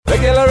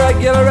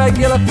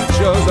regular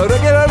features,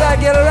 regular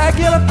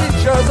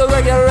features,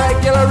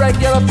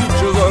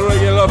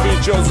 regular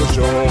features of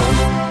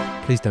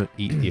Sean. Please don't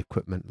eat the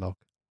equipment, Log.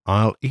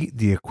 I'll eat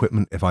the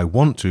equipment if I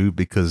want to,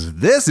 because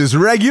this is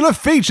Regular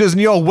Features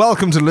and you're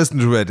welcome to listen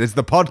to it. It's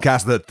the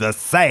podcast that's the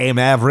same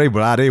every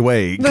bloody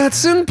week.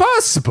 That's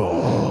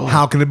impossible.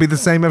 How can it be the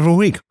same every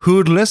week?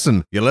 Who'd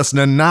listen? You're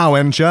listening now,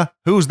 ain't you?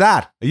 Who's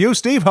that? Are you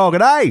Steve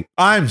Hogarty?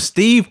 I'm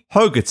Steve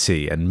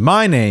Hogarty, and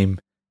my name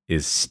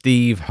is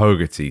Steve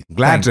Hogarty.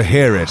 Glad to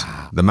hear it.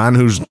 The man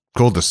who's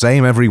called the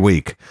same every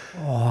week.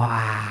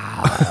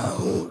 Wow.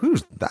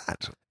 Who's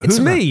that? It's Who's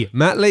me,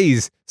 Matt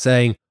Lees,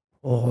 saying,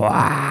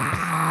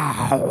 wow.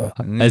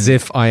 As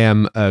if I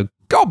am a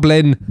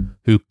goblin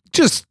who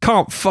just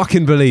can't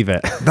fucking believe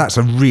it. That's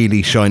a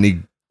really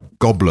shiny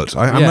goblet.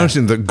 I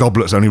imagine that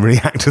goblets only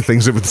react to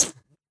things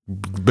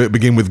that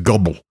begin with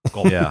gobble.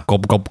 Yeah.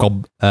 Gob, gob,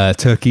 gob.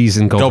 Turkeys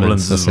and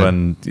goblins. Goblins is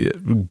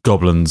when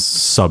goblins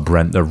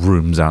sub-rent their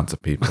rooms out to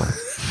people.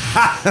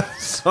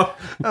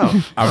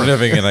 I'm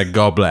living in a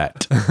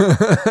goblet.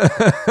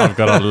 I've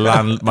got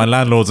my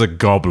landlord's a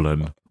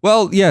goblin.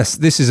 Well, yes,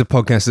 this is a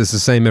podcast that's the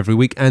same every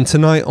week. And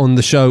tonight on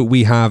the show,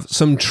 we have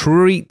some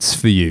treats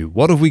for you.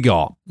 What have we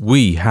got?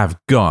 We have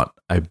got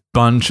a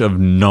bunch of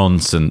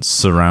nonsense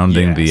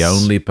surrounding the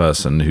only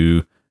person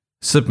who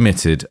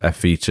submitted a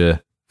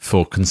feature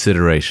for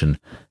consideration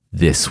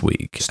this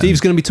week.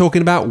 Steve's going to be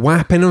talking about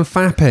whapping and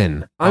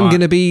fapping. I'm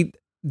going to be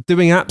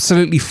doing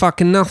absolutely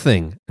fucking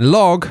nothing.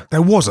 Log.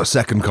 There was a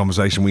second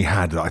conversation we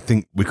had that I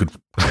think we could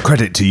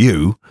credit to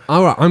you.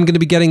 All right, I'm going to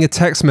be getting a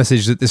text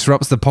message that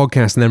disrupts the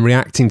podcast and then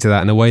reacting to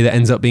that in a way that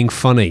ends up being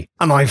funny.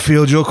 And I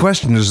field your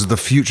question as the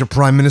future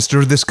Prime Minister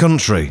of this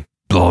country,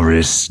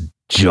 Boris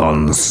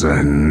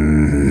Johnson.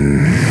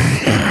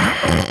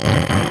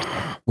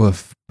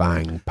 Woof,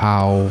 bang,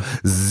 pow.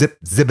 Zip,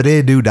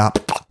 zippity doo dop.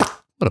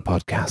 What a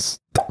podcast.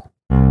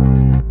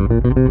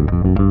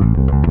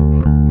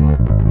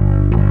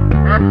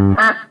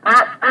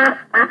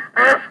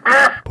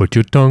 Put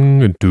your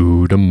tongue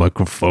into the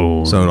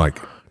microphone. So, like,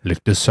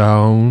 lick the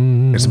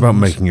sound. it's about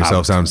making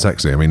yourself sound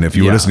sexy. I mean, if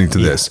you were listening to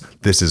this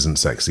isn't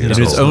sexy at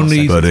It's all.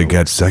 only- But it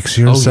gets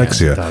sexier and yes,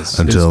 sexier it does.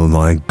 until,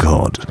 my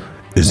God,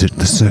 is it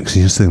the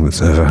sexiest thing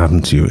that's ever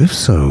happened to you? If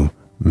so,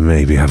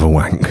 maybe have a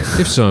wank.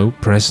 If so,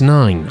 press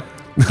 9.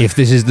 If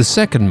this is the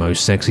second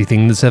most sexy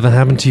thing that's ever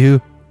happened to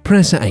you,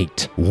 press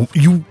 8.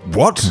 You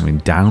what? I mean,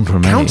 down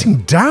from Counting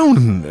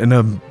down in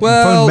a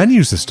phone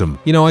menu system.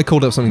 You know, I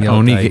called up something the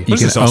other day.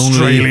 Was this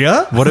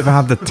Australia? What if I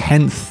have the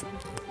 10th?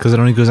 Because it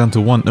only goes down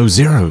to 1. No,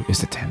 0 is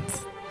the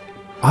 10th.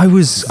 I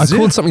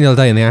called something the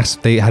other day and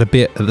they had a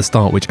bit at the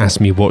start which asked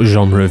me what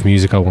genre of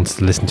music I wanted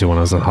to listen to when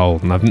I was on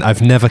hold, and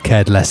I've never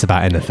cared less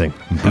about anything.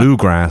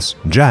 Bluegrass,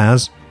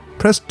 jazz,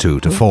 press 2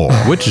 to 4.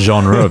 Which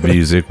genre of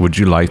music would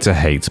you like to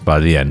hate by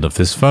the end of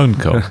this phone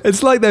call?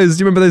 It's like those.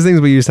 Do you remember those things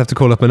where you used to have to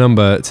call up a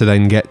number to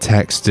then get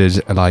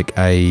texted like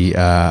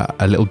a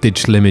little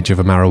digital image of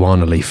a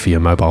marijuana leaf for your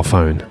mobile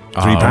phone?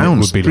 £3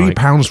 would be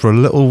 £3 for a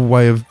little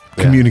way of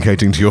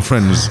communicating to your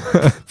friends.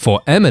 For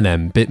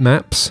Eminem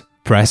bitmaps,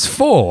 press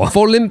 4.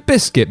 For Limp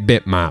Bizkit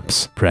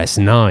bitmaps, press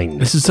 9.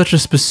 This is such a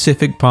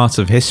specific part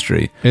of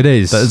history. It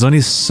is. That there's only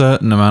a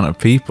certain amount of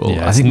people.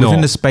 Yeah, I think it's within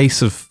not. the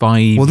space of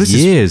 5 Well,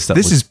 years.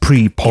 this is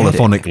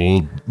pre-polyphonic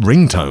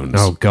ringtones.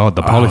 Oh God,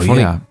 the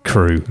polyphonic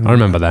crew. I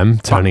remember them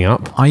turning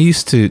up. I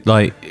used to,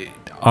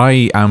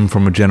 I am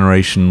from a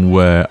generation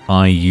where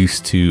I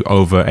used to,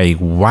 over a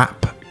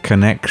WAP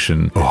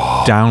connection,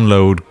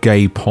 download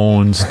gay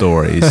porn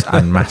stories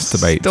and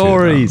masturbate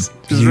Stories. to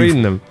them. Just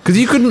reading them. Because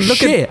you couldn't look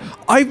Shit. at...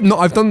 I've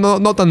not done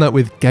that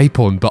with gay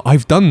porn, but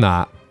I've done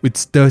that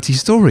with dirty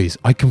stories.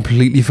 I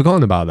completely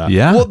forgotten about that.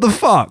 Yeah? What the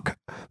fuck?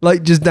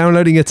 Like just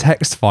downloading a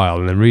text file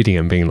and then reading it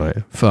and being like,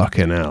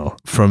 fucking hell.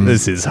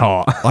 This is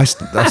hot. I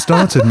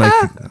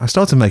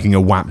started making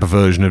a WAP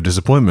version of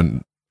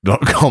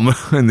disappointment.com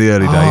in the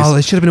early days. Oh,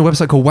 there should have been a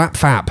website called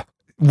WAPFAP.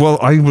 Well,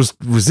 I was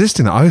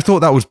resisting that. I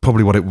thought that was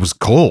probably what it was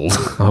called.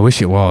 I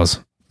wish it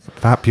was.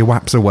 Fap your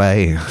WAPs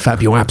away.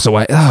 Fap your apps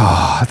away.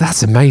 Oh,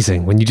 that's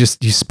amazing. When you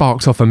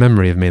sparked off a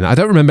memory of me. I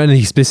don't remember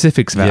any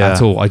specifics of it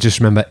at all. I just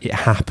remember it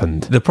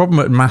happened. The problem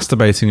with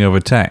masturbating over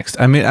text,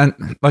 I mean,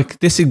 and like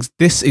this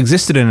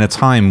existed in a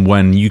time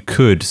when you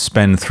could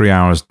spend 3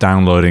 hours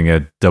downloading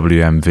a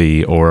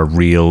WMV or a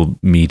real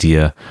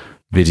media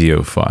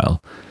video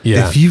file.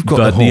 Yeah. If you've got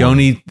But the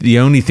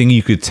only thing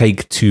you could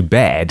take to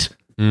bed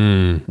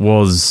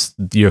was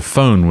your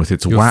phone with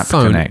its Your WAP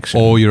phone connection.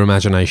 or your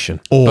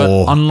imagination. or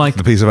but unlike-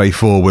 the piece of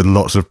A4 with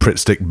lots of Pritt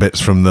stick bits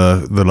from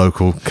the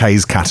local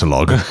K's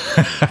catalogue.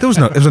 It was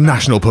a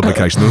national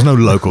publication. There was no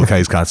local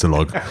K's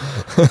catalogue.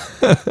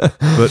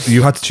 But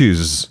you had to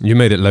choose. You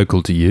made it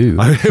local to you.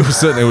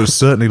 It was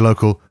certainly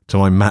local to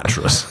my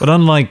mattress. But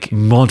unlike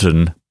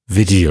modern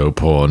video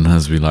porn,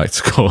 as we like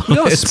to call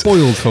You're it,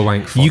 spoiled for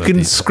wank fodder you can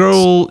these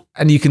scroll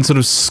and you can sort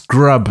of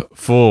scrub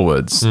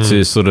forwards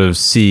to sort of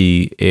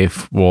see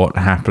if what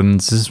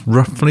happens is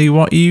roughly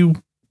what you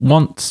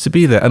want to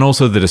be there. And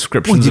also the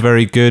descriptions are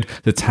very good.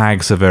 The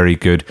tags are very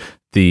good.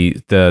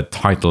 the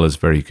title is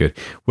very good.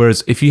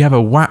 Whereas if you have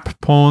a WAP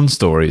porn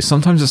story,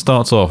 sometimes it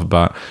starts off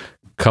about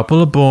a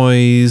couple of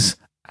boys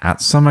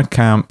at summer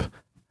camp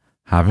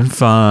having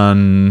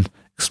fun,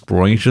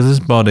 exploring each other's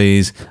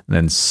bodies, and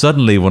then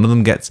suddenly one of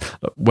them gets,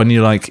 when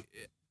you're like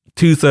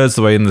 2/3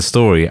 the way in the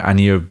story and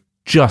you're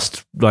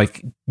just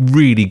like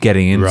really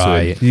getting into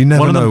it, You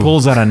never one of them know.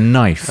 pulls out a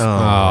knife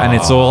and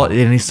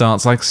he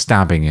starts like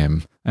stabbing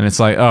him. And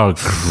it's like, oh,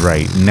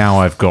 great.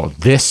 Now I've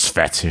got this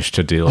fetish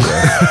to deal with.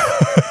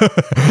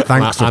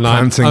 Thanks for And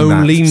I'm planting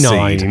only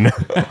that seed. 9.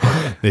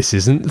 This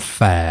isn't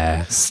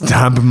fair.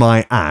 Stab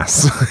my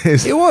ass.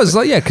 It was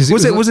like, yeah, because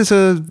Was it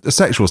a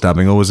sexual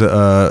stabbing or was it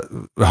a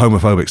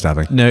homophobic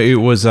stabbing? No, it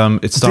was,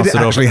 it Did started it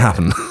actually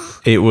happen?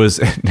 It was,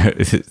 no,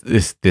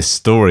 this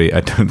story, I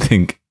don't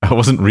think, I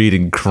wasn't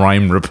reading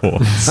crime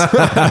reports.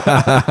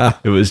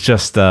 It was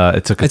just,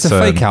 it took a it's a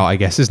turn. fake out, I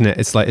guess, isn't it?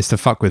 It's like, it's to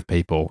fuck with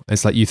people.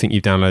 It's like you think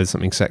you've downloaded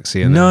something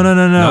sexy. And No.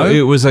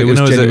 It was like, it was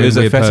a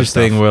genuinely fetish perv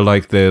thing stuff. where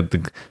like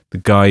the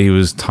guy who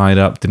was tied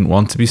up didn't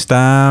want to be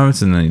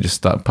stabbed, and then he just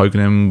started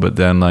poking him, but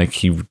then like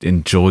he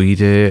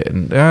enjoyed it,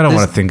 and I don't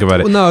want to think about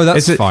it. Well, no,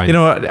 that's fine. You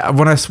know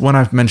what? When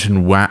I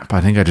mentioned WAP,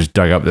 I think I just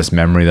dug up this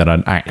memory that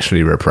I'd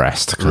actually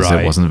repressed because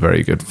Right. it wasn't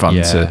very good fun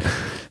Yeah.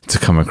 to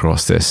come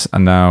across this.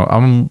 And now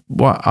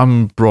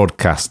I'm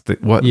broadcast.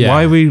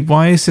 Yeah.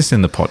 Why is this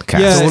in the podcast?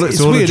 Yeah, all- it's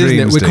it's all a weird, isn't dream,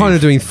 it? We're kind Steve.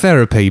 of doing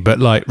therapy, but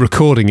like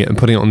recording it and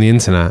putting it on the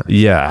internet.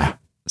 Yeah.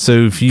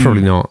 So if you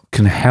Probably not.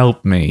 can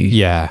help me,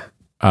 Yeah.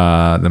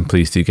 then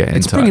please do get in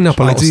It's touch. bringing up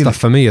a lot of Ideally- stuff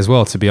for me as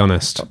well, to be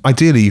honest.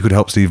 Ideally, you could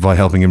help Steve by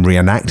helping him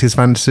reenact his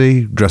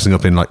fantasy, dressing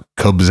up in like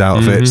Cubs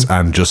outfits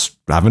and just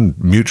having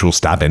mutual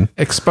stabbing.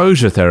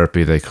 Exposure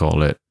therapy, they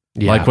call it.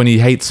 Yeah. Like when you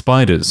hate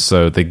spiders,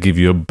 so they give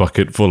you a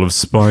bucket full of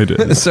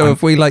spiders. So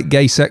if we like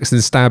gay sex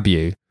and stab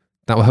you,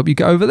 that will help you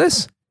get over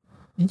this?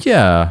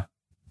 Yeah.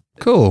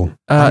 Cool.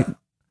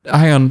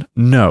 Hang on.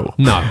 No.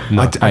 No.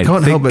 I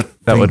can't help but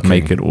that would thinking-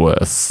 make it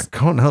worse.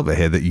 Can't help but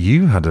hear that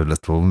you had a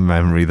little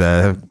memory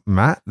there,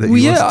 Matt, that Well,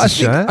 you yeah, wanted to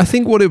share. I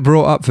think what it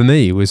brought up for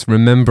me was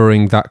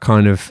remembering that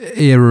kind of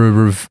era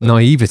of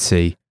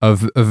naivety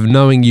of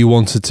knowing you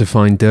wanted to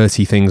find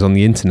dirty things on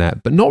the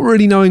internet, but not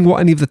really knowing what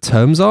any of the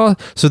terms are.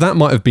 So that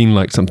might have been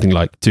like something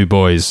like two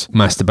boys,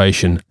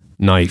 masturbation,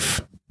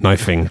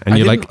 knifing, and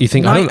you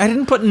think I don't. I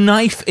didn't put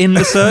knife in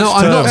the search. No,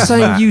 I'm not term.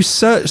 saying you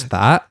searched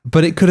that,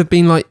 but it could have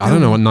been like I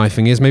don't know what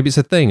knifing is. Maybe it's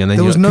a thing, and then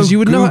there was no 'cause you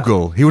would know.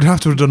 Google. He would have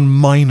to have done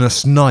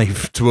minus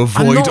knife to I'm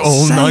avoid not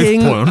all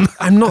saying- knife porn.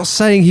 I'm not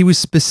saying he was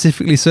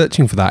specifically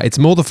searching for that. It's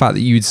more the fact that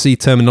you'd see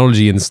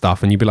terminology and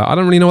stuff, and you'd be like, I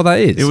don't really know what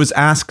that is. It was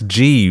Ask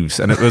Jeeves,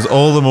 and it was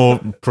all the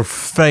more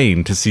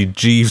profane to see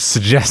Jeeves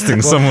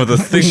suggesting some of the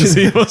things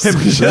he was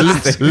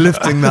suggesting.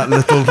 lifting that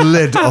little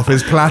lid off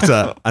his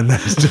platter, and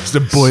there's just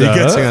a boy Sir?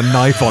 getting a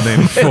knife on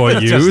him. for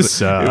you,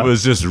 It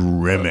was just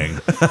rimming.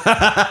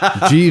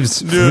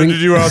 Jeeves.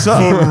 Did you ask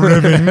for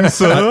rimming,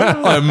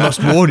 sir? I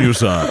must warn you,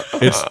 sir.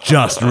 It's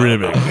just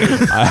rimming.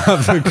 I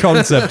have a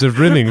concept of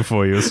rimming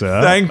for you,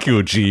 sir. Thank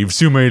you,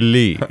 Jeeves. You may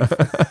leave.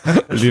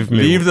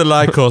 Leave the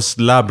Lycos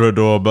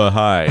Labrador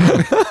behind.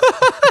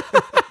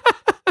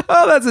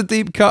 Oh, that's a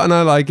deep cut, and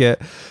I like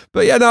it.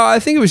 But yeah, no, I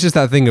think it was just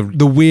that thing of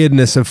the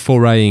weirdness of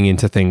foraying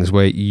into things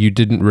where you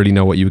didn't really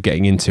know what you were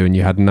getting into, and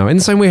you had no, in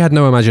the same way, you had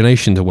no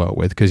imagination to work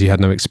with because you had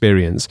no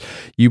experience.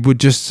 You would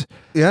just,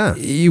 Yeah.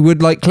 you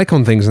would like click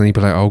on things, and you'd be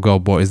like, oh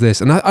god, what is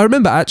this? And I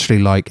remember actually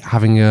like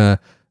having a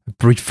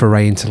brief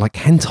foray into like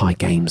hentai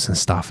games and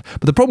stuff.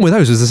 But the problem with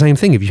those was the same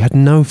thing. If you had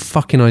no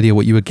fucking idea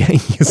what you were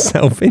getting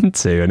yourself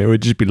into, and it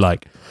would just be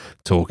like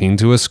talking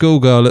to a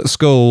schoolgirl at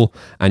school,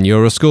 and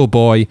you're a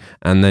schoolboy,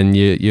 and then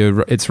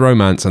it's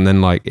romance, and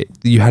then like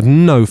you had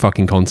no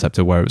fucking concept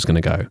of where it was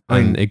going to go,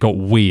 and it got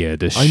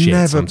weird as I shit.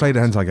 never sometimes. played a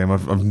hentai game.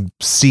 I've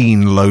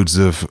seen loads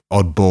of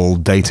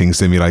oddball dating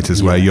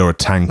simulators where you're a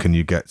tank and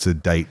you get to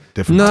date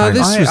different No, tanks.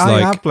 this was I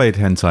like- have played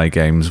hentai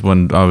games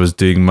when I was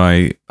doing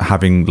my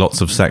having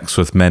lots of sex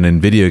with men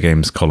in video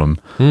games column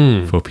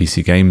for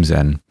PC Games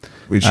Then.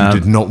 which you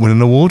did not win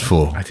an award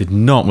for. I did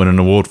not win an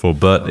award for,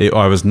 but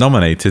I was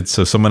nominated,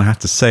 so someone had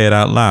to say it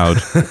out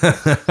loud.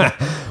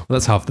 Well,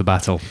 that's half the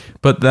battle.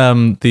 But they're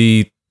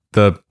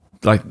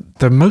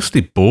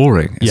mostly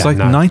boring. It's Yeah, like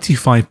no.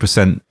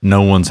 95%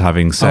 no one's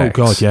having sex.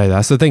 Oh god, yeah.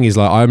 That's the thing is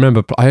like I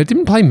remember I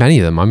didn't play many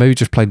of them. I maybe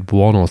just played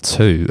one or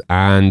two,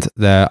 and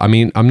I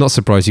mean, I'm not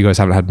surprised you guys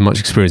haven't had much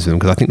experience with them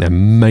because I think they're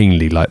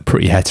mainly like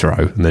pretty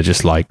hetero, and they're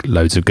just like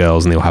loads of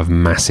girls, and they'll have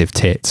massive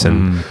tits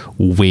and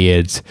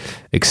weird,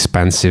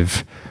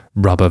 expansive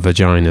rubber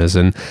vaginas,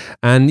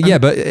 and yeah,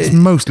 but It's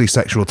mostly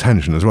sexual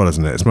tension as well,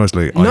 isn't it? It's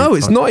mostly no,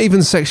 it's not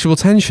even sexual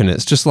tension.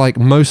 It's just like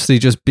mostly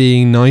just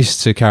being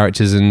nice to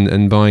characters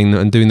and buying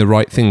and doing the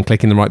right thing,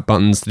 clicking the right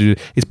buttons to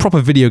do. It's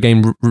proper video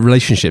game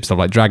relationship stuff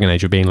like Dragon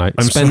Age of being like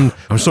I'm spend.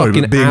 sorry,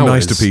 fucking but being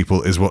nice hours. to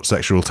people is what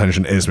sexual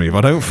tension is me. If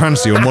I don't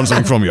fancy you and want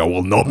something from you, I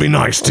will not be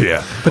nice to you.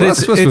 But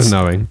that's what's worth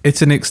knowing.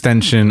 It's an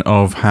extension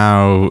of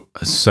how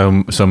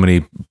so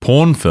many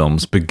porn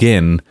films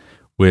begin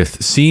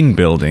with scene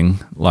building,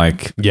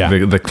 like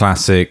Yeah. the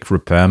classic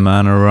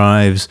repairman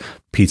arrives,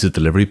 pizza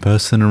delivery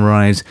person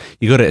arrives.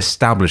 You got to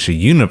establish a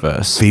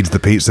universe. Feeds the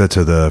pizza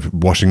to the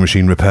washing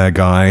machine repair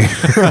guy.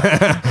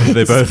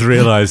 They both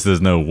realize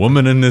there's no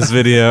woman in this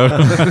video.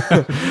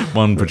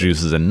 One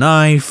produces a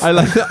knife. I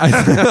like that.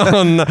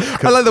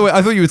 I like the way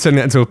I thought you were turning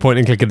that into a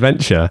point-and-click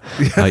adventure.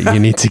 Like you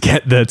need to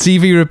get the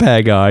TV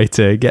repair guy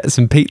to get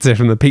some pizza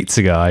from the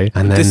pizza guy,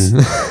 and then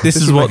This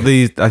is what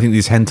I think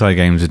these hentai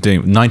games are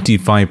doing.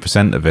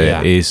 95% of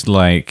it is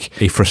like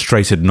a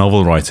frustrated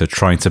novel writer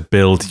trying to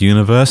build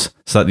universe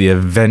so that the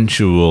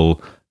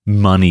eventual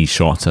money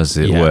shot, as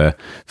it were,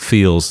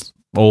 feels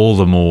all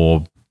the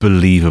more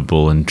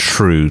believable and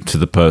true to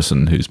the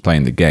person who's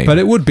playing the game. But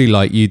it would be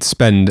like you'd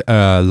spend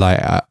like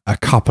a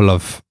couple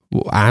of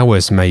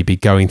hours maybe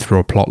going through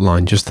a plot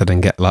line just to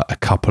then get like a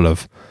couple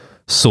of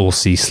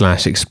saucy /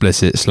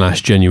 explicit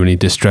 / genuinely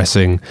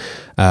distressing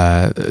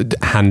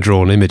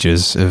hand-drawn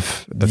images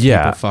of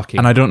people fucking.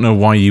 And I don't know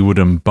why you would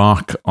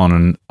embark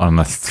on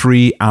a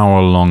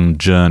 3-hour-long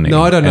journey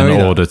No, I don't know in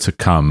either. order to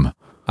come.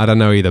 I don't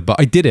know either, but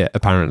I did it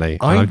apparently.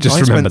 I just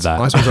remembered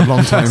that. I spent a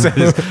long time.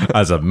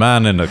 As a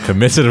man in a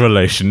committed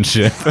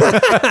relationship.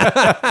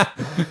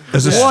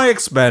 Why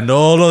expend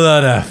all of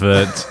that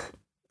effort?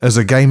 As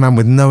a gay man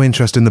with no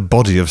interest in the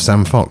body of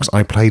Sam Fox,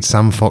 I played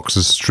Sam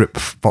Fox's strip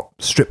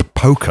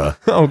poker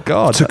Oh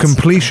God! to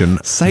completion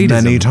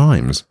sadism. many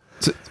times.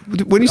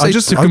 When you say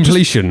to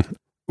completion,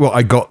 Well,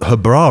 I got her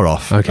bra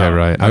off. okay,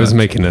 right. I was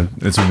making a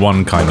It's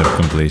one kind of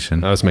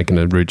completion.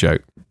 rude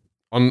joke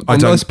on I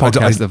don't- this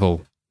podcast I- of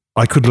all.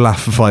 I could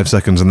laugh for 5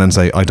 seconds and then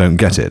say, I don't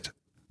get it.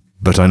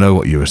 But I know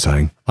what you were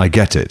saying. I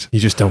get it.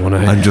 You just don't want to.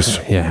 I'm just-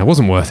 yeah. It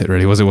wasn't worth it,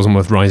 really, was it? It wasn't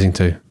worth rising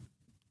to.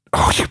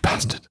 Oh, you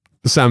bastard.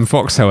 Sam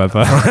Fox, however,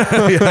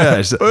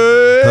 Yes.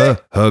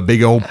 her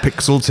big old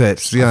pixel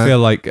tits. Yeah. I feel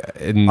like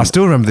in I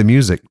still remember the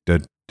music.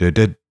 Dum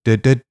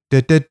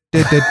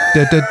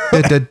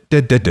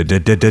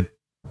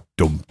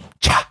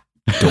cha,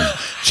 dum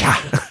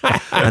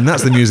cha. And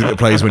that's the music that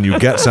plays when you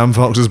get Sam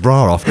Fox's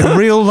bra off in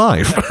real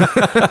life.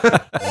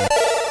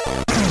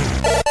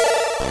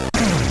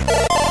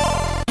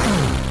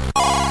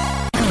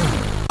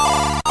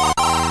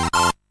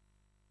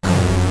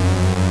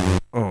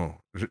 Oh,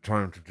 is it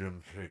time to do a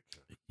feature?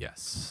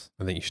 yes,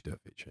 I think you should do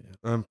a feature.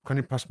 Yeah. Can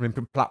you pass me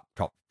a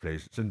laptop,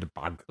 please? It's in the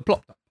bag. The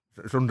plop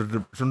It's under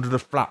the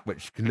flap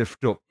which can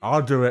lift up.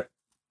 I'll do it.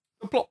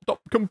 The plop-top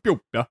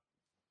computer.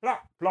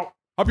 Flap, flop,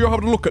 Have you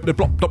had a look at the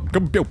plop-top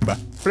computer?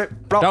 flip,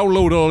 flop.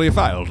 Download all your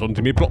files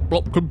onto me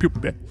plop-plop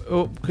computer.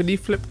 Oh, could you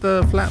flip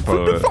the flap?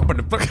 Flip the flop on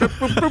the plop-top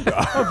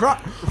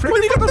computer.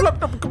 When you get the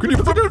laptop, can you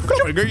flip the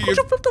flop? Can you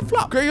flip the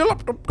flop? Get your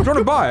laptop. Do you want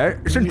to buy it?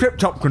 It's in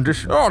tip-top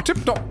condition. Oh,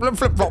 tip-top,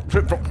 flip-flop,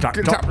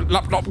 tip-top,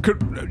 laptop,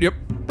 yep.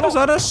 Was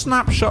that a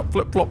snapshot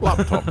flip-flop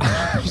laptop?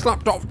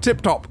 Slap-top,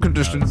 tip-top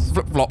condition,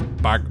 flip-flop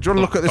bag. Do you want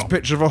to look at this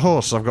picture of a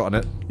horse I've got on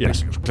it?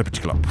 Yes.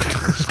 Clippity-clop.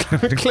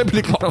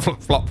 Clippity-clop,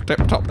 flip-flop,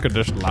 tip-top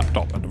condition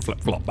laptop and a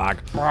flip-flop bag.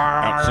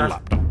 That's a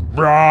laptop.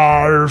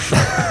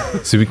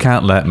 So we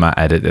can't let Matt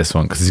edit this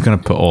one because he's going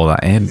to put all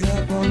that in.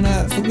 Up all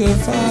night for good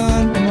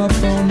fun. I'm up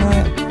all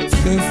night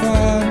for good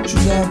fun.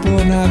 She's up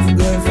all night for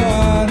good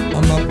fun.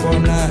 I'm up all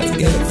night to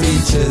get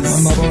features.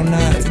 I'm up all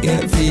night to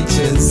get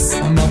features.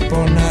 I'm up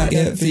all night to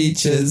get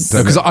features.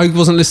 Because I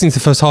wasn't listening to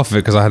the first half of it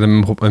because I had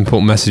an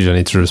important message I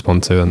need to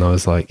respond to, and I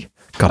was like,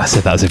 God, I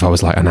said that as if I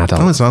was like an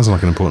adult. Oh, it sounds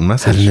like an important I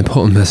had an message.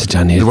 important message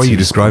I needed. The way you to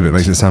describe it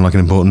makes it sound like an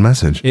important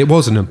message. It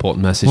was an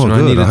important message, Well, and I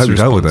good. needed I hope to you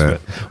dealt respond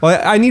with to it.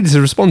 Well, I needed to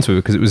respond to it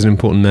because it was an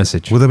important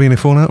message. Will there be any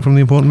fallout from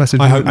the important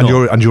message? I hope and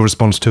not. your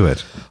response to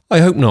it? I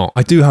hope not.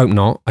 I do hope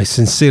not. I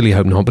sincerely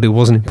hope not. But it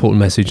was an important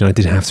message, and I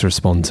did have to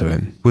respond to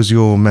it. Was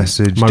your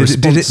message? My did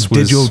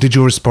response was- did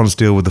your response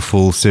deal with the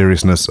full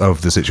seriousness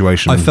of the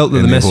situation? I felt that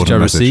in the message I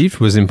important received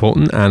was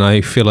important, and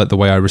I feel like the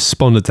way I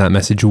responded to that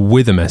message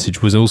with a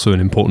message was also an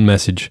important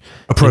message.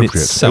 in Appropriate.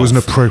 It itself. was an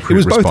appropriate It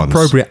was both response.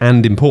 appropriate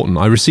and important.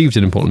 I received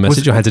an important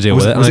message. I had to deal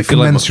with it. Was and I it feel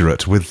like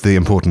commensurate with the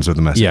importance of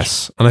the message?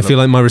 yes, and I feel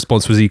like my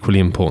response was equally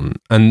important.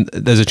 And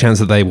there's a chance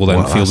that they will then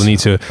Well, feel the need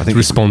to I think-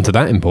 respond to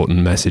that important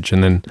message,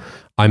 and then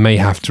I may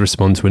have to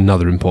respond to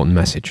another important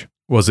message.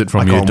 Was it I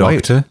from your can't wait.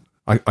 doctor?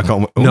 I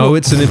can't. No,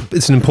 it's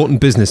an important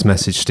business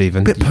message,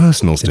 Stephen. a bit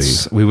personal,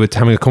 Steve. We were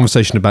having a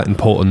conversation about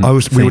important.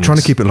 We were trying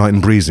to things. keep it light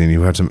and breezy, and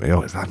you had some.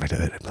 Oh, that made it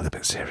a little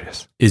bit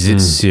serious. Is it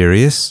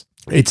serious?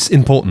 It's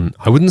important.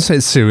 I wouldn't say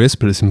it's serious,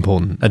 but it's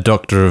important. A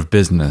doctor of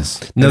business.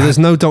 No, there's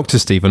no doctor,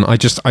 Stephen. I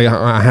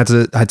had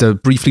to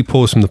briefly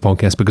pause from the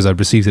podcast because I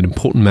received an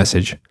important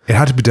message, It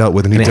had to be dealt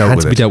with, and and you it dealt had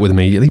with to it be dealt with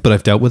immediately. But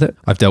I've dealt with it.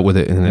 I've dealt with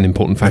it in an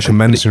important fashion.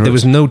 commensurate, There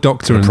was no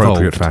doctor in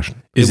involved. appropriate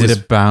fashion. Is it was-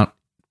 about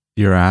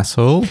your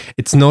asshole?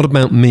 It's not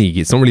about me.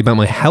 It's not really about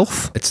my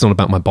health. It's not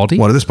about my body.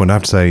 Well, at this point, I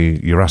have to say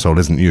your asshole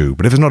isn't you.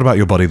 But if it's not about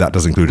your body, that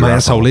does include your my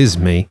asshole. asshole is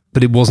me,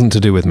 but it wasn't to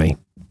do with me.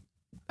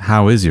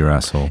 How is your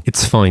asshole?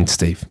 It's fine,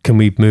 Steve. Can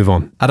we move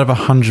on? Out of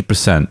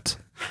 100%,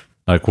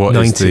 like what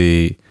is 90.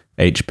 the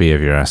HB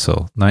of your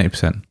asshole?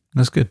 90%.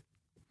 That's good.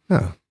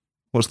 Yeah.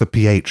 What's the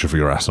pH of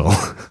your asshole?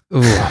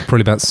 Ooh,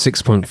 probably about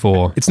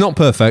 6.4. It's not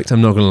perfect,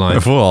 I'm not going to lie.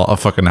 I'll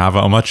fucking have it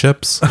on my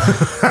chips.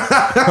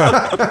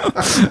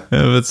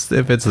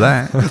 if it's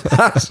that,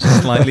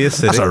 slightly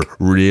acidic. That's a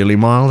really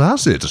mild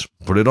acid.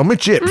 Put it on my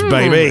chips,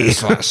 baby.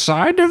 It's like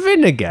cider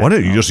vinegar. Why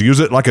don't you just use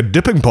it like a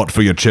dipping pot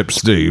for your chips,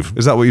 Steve?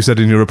 Is that what you said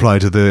in your reply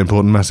to the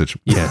important message?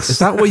 Yes. Is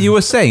that what you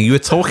were saying? You were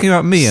talking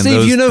about me in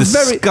Steve, those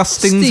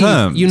disgusting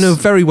terms. You know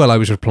very well I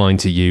was replying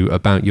to you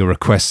about your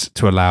request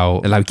to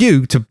allow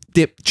you to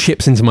dip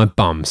chips into my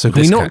bum. So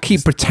can we not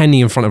keep pretending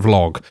in front of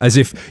Log as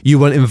if you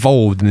weren't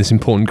involved in this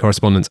important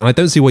correspondence? And I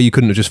don't see why you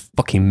couldn't have just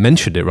fucking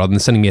mentioned it rather than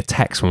sending me a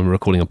text when we're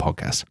recording a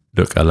podcast.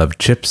 Look, I love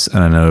chips,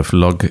 and I know if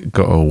Log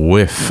got a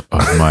whiff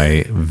of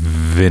my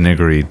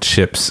vinegary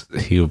chips,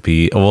 he'll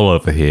be all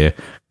over here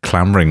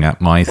clambering at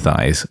my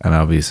thighs, and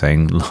I'll be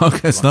saying, Log,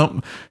 it's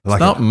not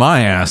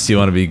my ass you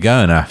want to be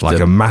going after.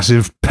 Like a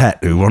massive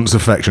pet who wants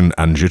affection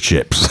and your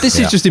chips. This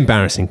is just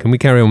embarrassing. Can we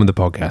carry on with the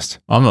podcast?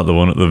 I'm not the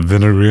one at the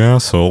vinegary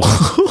asshole.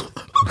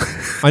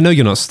 I know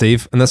you're not,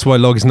 Steve, and that's why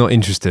Log is not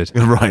interested.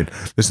 Right.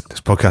 This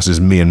podcast is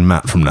me and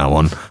Matt from now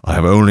on. I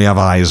only have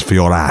eyes for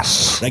your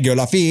ass.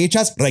 Regular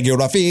features,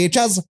 regular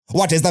features.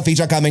 What is the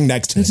feature coming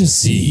next? Let us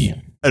see.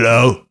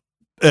 Hello.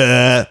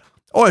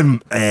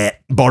 I'm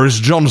Boris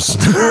Johnson.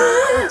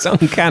 It's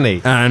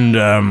uncanny. And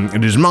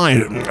it is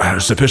my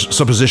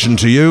supposition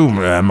to you,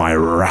 my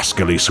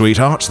rascally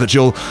sweethearts, that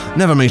you'll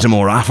never meet a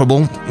more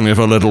affable, if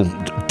a little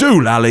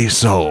doolally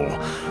soul.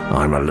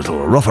 I'm a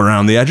little rough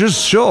around the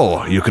edges,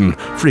 sure. You can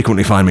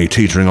frequently find me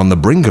teetering on the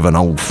brink of an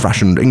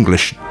old-fashioned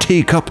English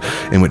teacup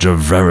in which a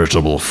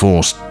veritable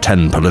forced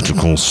 10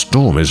 political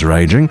storm is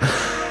raging.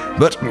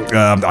 But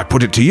I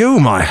put it to you,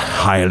 my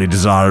highly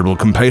desirable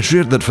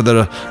compatriot, that for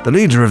the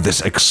leader of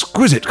this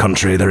exquisite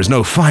country, there is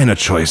no finer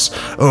choice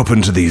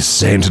open to these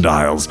sainted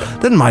isles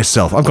than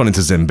myself. I've gone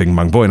into Zim Bing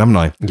Bang Boy, haven't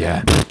I?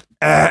 Yeah.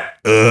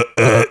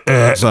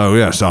 So,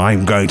 yes,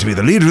 I'm going to be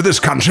the leader of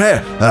this country.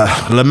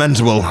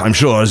 Lamentable, I'm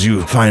sure, as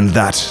you find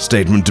that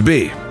statement to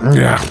be.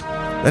 Yeah.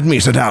 Let me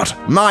set out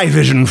my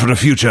vision for a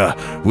future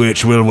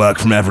which will work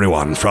from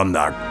everyone, from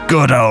the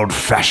good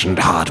old-fashioned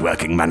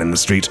hard-working man in the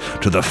street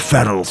to the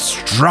feral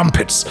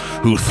strumpets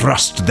who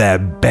thrust their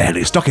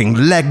barely stocking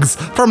legs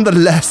from the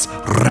less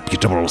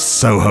reputable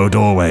Soho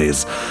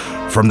doorways,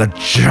 from the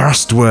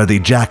trustworthy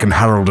Jack and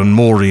Harold and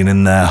Maureen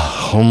in their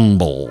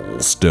humble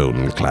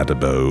stone-clad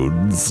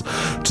abodes,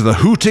 to the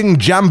hooting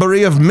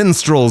jamboree of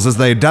minstrels as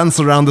they dance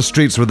around the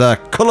streets with their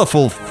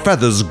colourful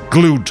feathers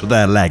glued to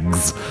their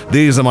legs.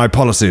 These are my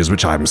policies,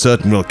 which I'm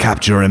certain will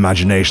capture your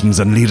imaginations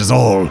and lead us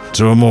all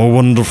to a more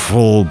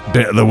wonderful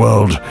bit of the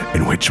world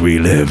in which we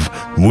live.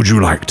 Would you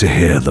like to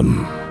hear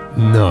them?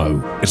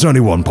 No. It's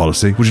only one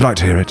policy. Would you like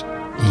to hear it?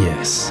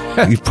 Yes.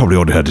 You've probably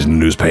already heard it in the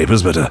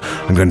newspapers, but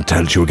I'm going to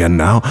tell it you again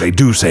now. They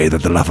do say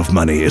that the love of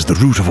money is the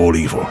root of all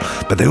evil,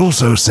 but they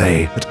also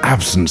say that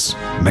absence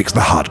makes the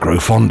heart grow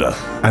fonder,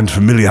 and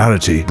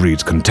familiarity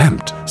breeds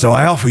contempt. So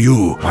I offer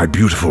you, my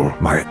beautiful,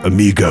 my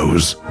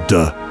amigos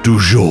du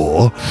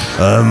jour,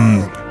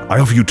 I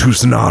offer you two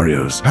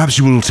scenarios. Perhaps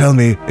you will tell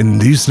me, in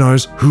these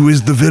scenarios, who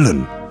is the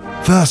villain.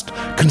 First,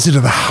 consider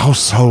the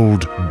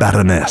household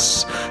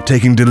baroness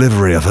taking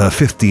delivery of her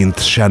 15th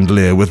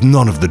chandelier with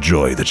none of the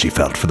joy that she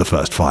felt for the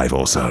first 5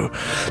 or so.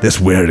 This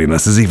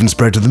weariness has even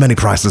spread to the many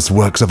priceless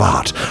works of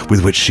art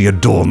with which she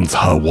adorns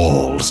her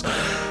walls.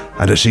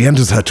 And as she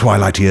enters her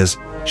twilight years,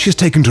 she is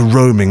taken to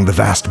roaming the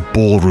vast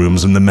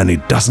ballrooms and the many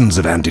dozens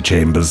of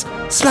antechambers,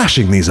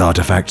 slashing these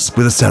artifacts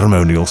with a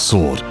ceremonial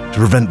sword to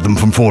prevent them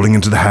from falling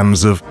into the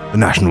hands of the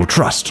National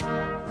Trust.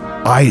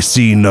 I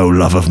see no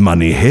love of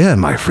money here,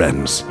 my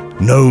friends.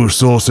 No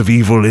source of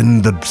evil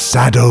in the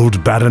sad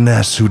old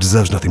baroness who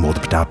deserves nothing more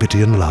than our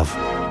pity and love.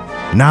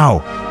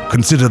 Now,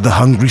 consider the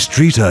hungry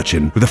street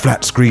urchin with a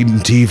flat-screen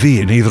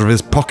TV in either of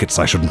his pockets,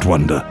 I shouldn't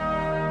wonder.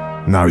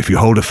 Now, if you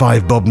hold a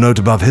 5-bob note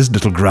above his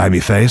little grimy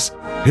face,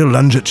 he'll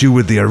lunge at you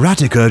with the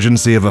erratic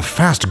urgency of a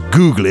fast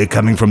googly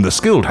coming from the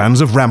skilled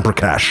hands of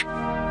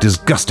Ramprakash.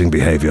 Disgusting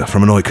behaviour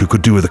from an oik who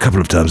could do with a couple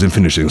of terms in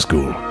finishing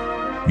school.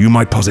 You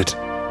might posit,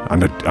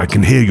 and I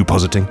can hear you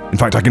positing. In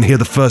fact, I can hear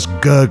the first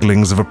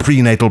gurglings of a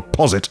prenatal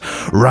posit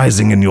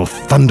rising in your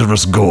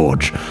thunderous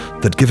gorge,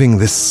 that giving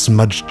this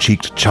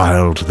smudge-cheeked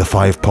child the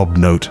 5-bob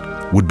note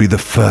would be the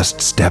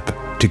first step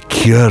to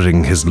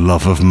curing his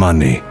love of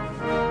money.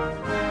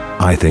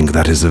 I think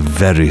that is a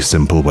very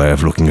simple way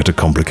of looking at a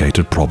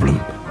complicated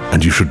problem,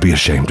 and you should be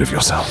ashamed of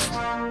yourself.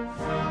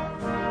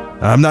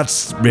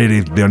 That's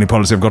really the only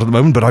policy I've got at the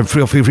moment, but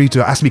feel free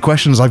to ask me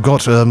questions. I've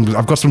got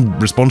some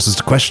responses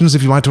to questions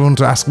if you might want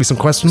to ask me some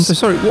questions. So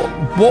sorry,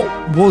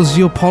 what was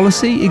your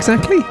policy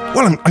exactly?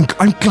 Well,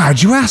 I'm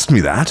glad you asked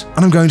me that,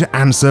 and I'm going to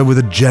answer with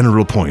a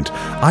general point.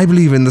 I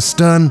believe in the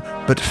stern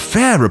but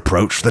fair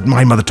approach that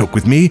my mother took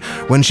with me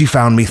when she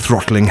found me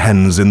throttling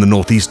hens in the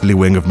northeasterly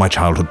wing of my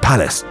childhood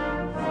palace.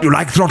 You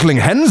like throttling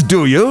hens,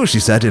 do you? She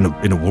said in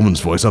a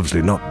woman's voice,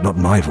 obviously not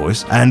my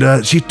voice.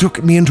 And she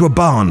took me into a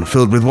barn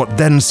filled with what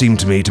then seemed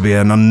to me to be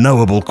an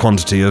unknowable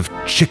quantity of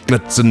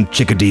chicklets and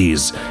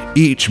chickadees,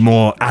 each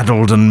more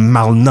addled and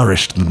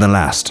malnourished than the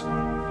last.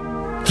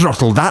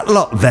 Throttle that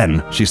lot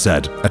then, she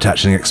said,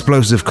 attaching an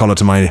explosive collar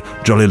to my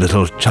jolly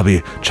little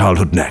chubby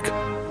childhood neck.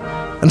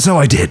 And so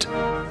I did.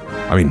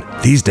 I mean,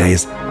 these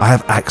days, I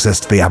have access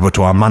to the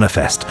Abattoir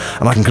Manifest,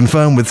 and I can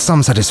confirm with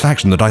some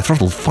satisfaction that I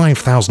throttled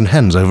 5,000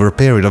 hens over a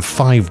period of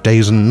 5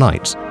 days and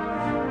nights.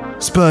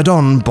 Spurred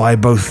on by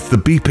both the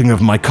beeping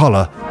of my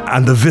collar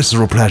and the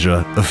visceral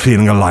pleasure of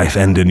feeling a life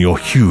end in your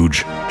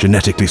huge,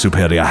 genetically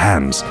superior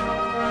hands.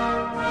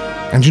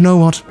 And you know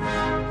what?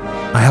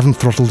 I haven't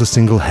throttled a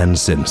single hen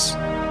since.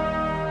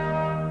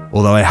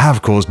 Although I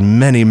have caused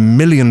many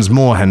millions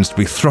more hens to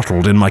be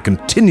throttled in my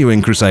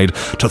continuing crusade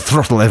to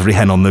throttle every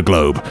hen on the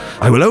globe.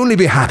 I will only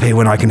be happy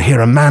when I can hear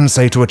a man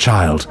say to a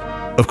child,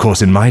 of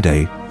course in my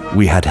day,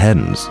 we had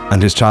hens.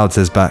 And his child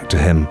says back to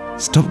him,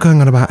 stop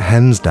going on about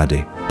hens,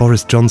 Daddy.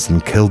 Boris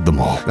Johnson killed them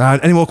all.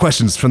 Any more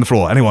questions from the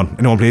floor? Anyone,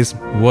 please?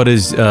 What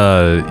is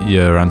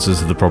your answers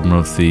to the problem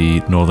of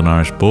the Northern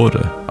Irish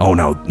border? Oh,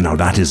 no,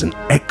 that is an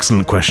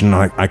excellent question.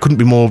 I couldn't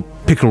be more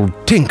pickled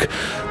tink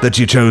that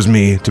you chose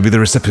me to be the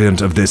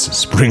recipient of this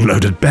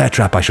spring-loaded bear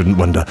trap, I shouldn't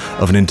wonder,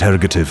 of an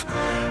interrogative.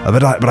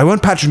 But I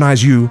won't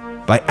patronize you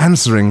by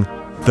answering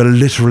the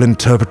literal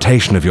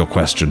interpretation of your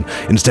question,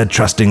 instead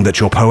trusting that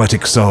your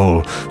poetic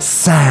soul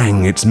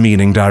sang its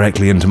meaning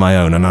directly into my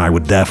own, and I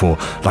would therefore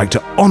like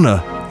to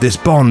honor this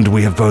bond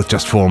we have both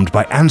just formed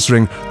by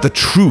answering the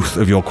truth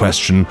of your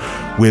question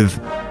with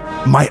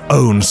my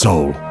own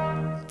soul.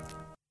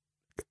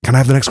 Can I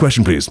have the next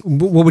question, please?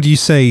 What would you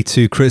say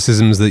to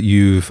criticisms that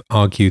you've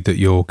argued that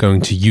you're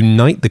going to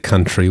unite the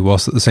country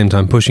whilst at the same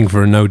time pushing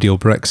for a no-deal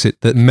Brexit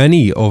that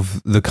many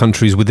of the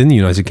countries within the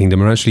United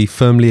Kingdom are actually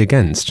firmly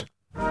against?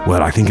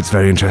 Well, I think it's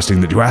very interesting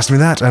that you asked me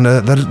that, and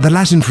the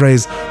Latin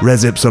phrase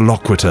res ipsa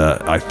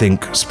loquitur, I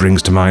think,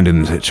 springs to mind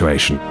in the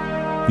situation.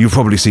 You've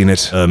probably seen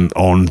it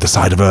on the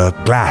side of a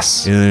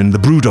glass in the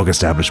Brewdog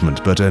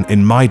establishment, but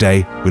in my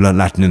day, we learnt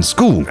Latin in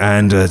school,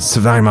 and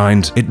to my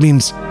mind, it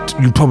means,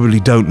 you probably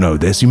don't know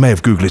this, you may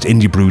have Googled it,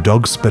 indie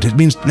Brewdogs, but it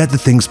means let the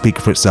thing speak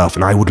for itself,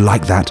 and I would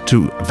like that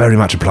to very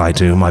much apply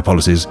to my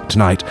policies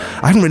tonight.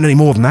 I haven't written any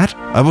more than that.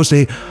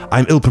 Obviously,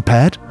 I'm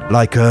ill-prepared,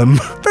 like,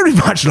 very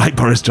much like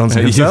Boris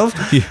Johnson himself,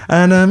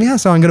 and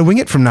so I'm going to wing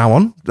it from now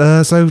on.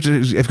 So if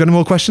you've got any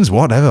more questions,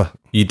 whatever.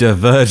 You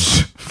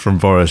diverged from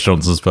Boris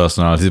Johnson's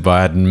personality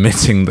by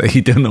admitting that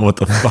you don't know what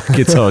the fuck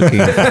you're talking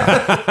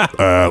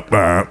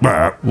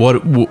about. What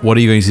are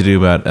you going to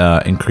do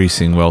about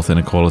increasing wealth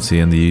inequality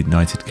in the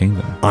United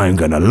Kingdom? I'm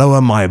going to lower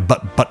my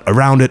butt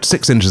around it,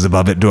 6 inches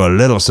above it, do a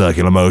little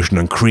circular motion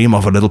and cream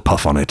off a little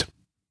puff on it.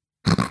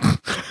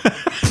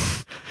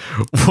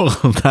 Well,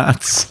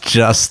 that's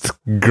just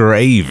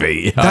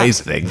gravy, I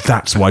think.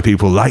 That's why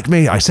people like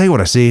me. I say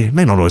what I see. It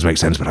may not always make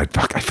sense, but I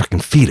fucking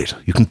feel it.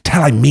 You can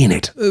tell I mean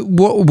it.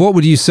 What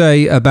would you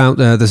say about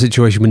the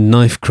situation with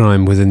knife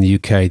crime within the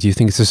UK? Do you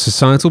think it's a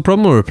societal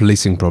problem or a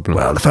policing problem?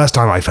 Well, the first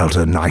time I felt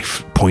a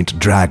knife point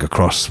drag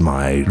across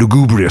my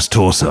lugubrious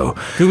torso.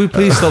 Could we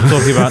please stop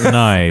talking about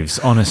knives,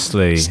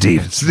 honestly?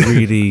 Steve,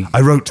 really? I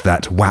wrote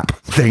that WAP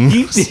thing.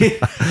 You did?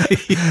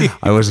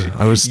 I was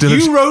still...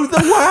 You wrote the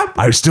WAP?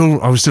 I was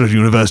still at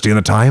university at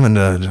the time, and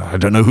I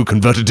don't know who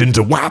converted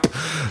into WAP.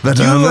 But,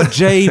 you are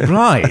Jay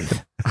Blythe.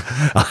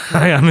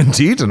 I am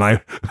indeed, and I'm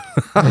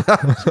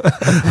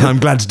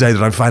glad today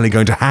that I'm finally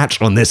going to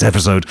hatch on this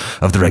episode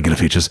of the Regular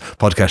Features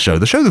podcast show,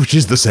 the show which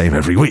is the same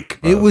every week.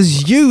 It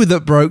was you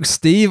that broke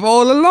Steve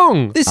all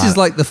along. This is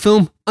like the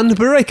film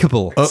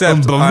Unbreakable.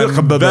 Except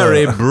I'm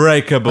very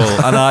breakable,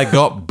 and I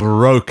got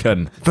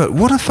broken. But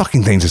what a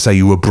fucking thing to say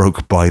you were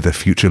broke by the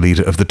future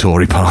leader of the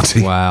Tory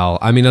party. Wow.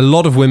 I mean, a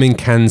lot of women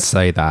can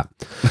say that.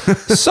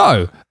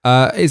 So...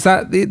 is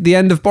that the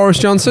end of Boris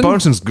Johnson?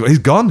 He's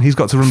gone. He's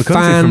got to run the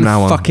country from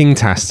now on.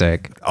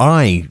 Fucking-tastic.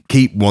 I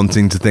keep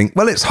wanting to think,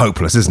 well, it's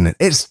hopeless, isn't it?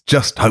 It's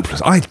just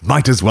hopeless. I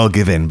might as well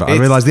give in. But I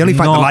realise the only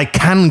fact that I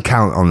can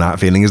count on that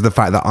feeling is the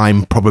fact that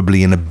I'm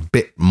probably in a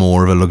bit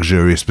more of a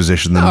luxurious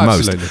position than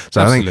most.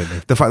 So absolutely. I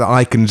think the fact that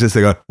I can just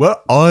go,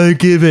 well, I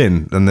give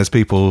in. And there's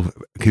people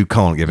who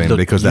can't give in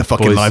because their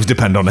fucking lives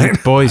depend on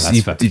it. Boys,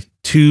 you're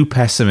too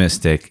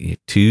pessimistic. You're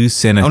too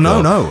cynical.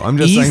 Oh, no. I'm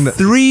just saying that...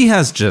 E3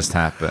 has just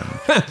happened.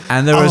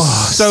 And there are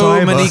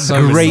so many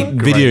great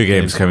video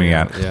games coming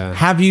out. Yeah.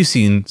 Have you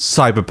seen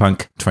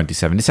Cyberpunk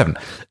 2077?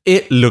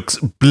 It looks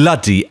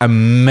bloody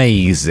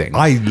amazing.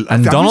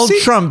 And Donald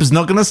Trump is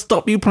not going to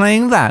stop you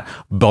playing that.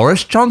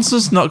 Boris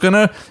Johnson's not going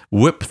to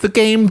whip the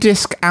game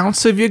disc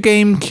out of your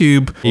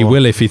GameCube. He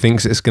will if he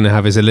thinks it's going to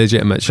have his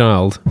illegitimate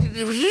child.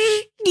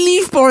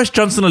 Leave Boris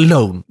Johnson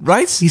alone,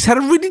 right? He's had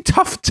a really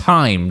tough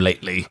time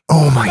lately.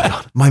 Oh my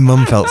God. My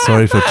mum felt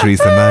sorry for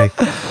Theresa May.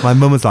 My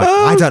mum was like,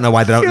 I don't know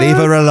why they don't leave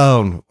her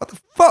alone. What the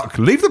fuck?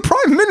 Leave the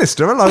Prime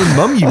Minister alone,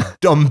 Mum, you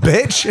dumb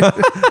bitch.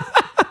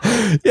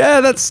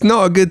 Yeah, that's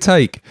not a good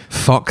take.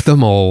 Fuck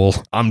them all.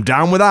 I'm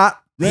down with that.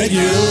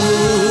 Regular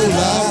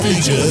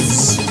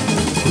features.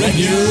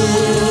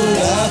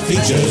 Regular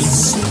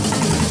features.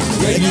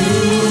 Regular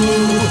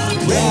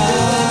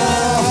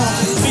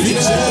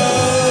features.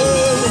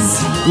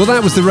 Well,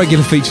 that was the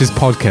Regular Features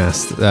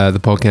podcast, the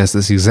podcast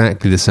that's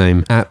exactly the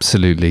same,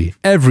 absolutely,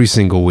 every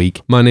single week.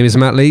 My name is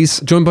Matt Lees,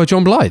 joined by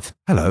John Blythe.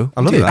 Hello.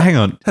 I love that. Hang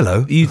on.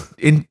 Hello. You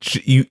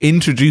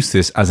introduced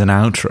this as an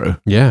outro,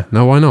 Yeah,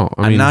 no, why not?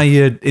 I and now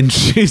you're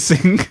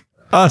introducing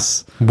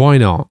us. why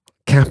not?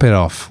 Cap it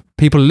off.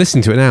 People are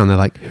listening to it now and they're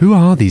like, who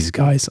are these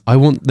guys? I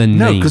want their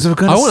No, names. 'cause we're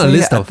gonna I want a say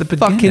list it of at the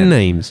fucking beginning.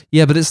 names.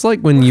 Yeah, but it's like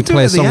when you do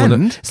play it a at the song on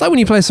end. it's like when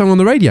you play a song on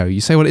the radio. You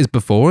say what it is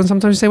before and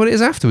sometimes you say what it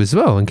is afterwards as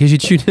well, in case you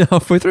tune in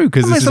halfway through,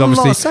 because That this makes is a lot of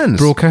obviously sense.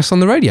 broadcast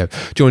on the radio.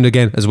 Joined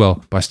again as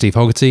well by Steve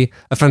Hogarty,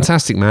 a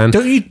fantastic man.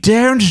 Don't you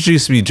dare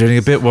introduce me during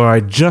a bit where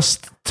I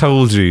just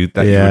told you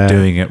that you were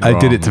doing it wrong. I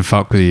did it to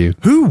fuck with you.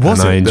 Who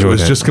was And I it that enjoyed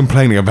was it. just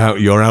complaining about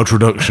your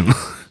introduction?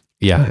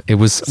 Yeah, it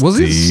was it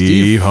Steve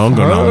Steve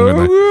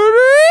Hogarty.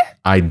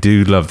 I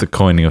do love the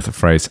coining of the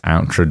phrase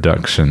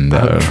outroduction,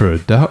 though.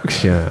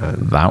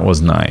 Introduction. That was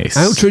nice.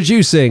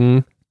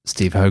 Introducing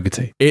Steve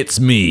Hogarty. It's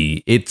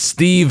me. It's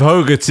Steve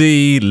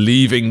Hogarty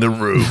leaving the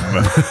room.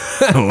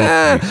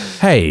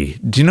 Hey,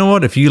 do you know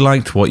what? If you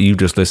liked what you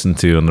just listened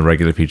to on the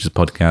Regular Features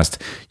podcast,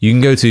 you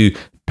can go to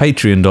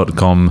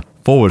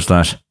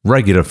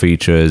patreon.com/regular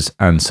features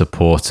and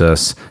support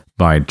us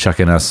by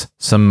chucking us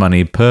some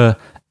money per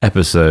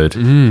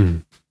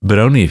episode. But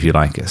only if you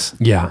like us.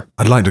 Yeah.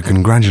 I'd like to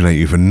congratulate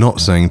you for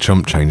not saying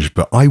chump change,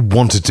 but I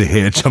wanted to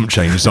hear chump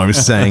change, so I'm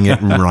saying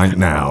it right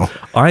now.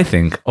 I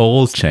think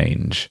all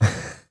change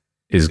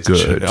is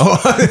good.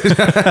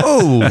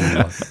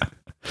 Oh.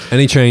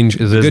 Any change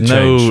is a There's good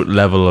no change.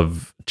 level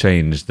of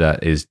change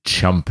that is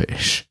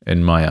chumpish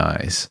in my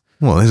eyes.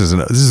 Well, this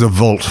is a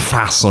vault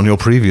face on your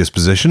previous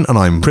position, and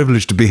I'm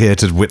privileged to be here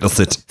to witness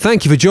it.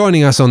 Thank you for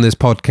joining us on this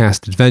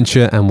podcast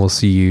adventure, and we'll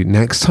see you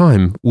next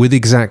time with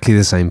exactly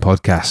the same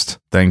podcast.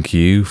 Thank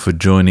you for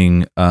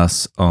joining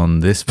us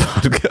on this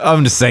podcast.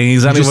 I'm just saying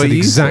exactly Just what said you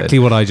exactly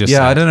said. what I just Yeah,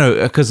 said. I don't know,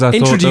 because I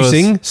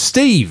Introducing thought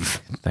Steve.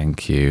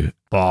 Thank you.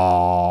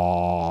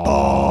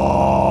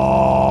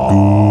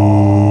 Ooh.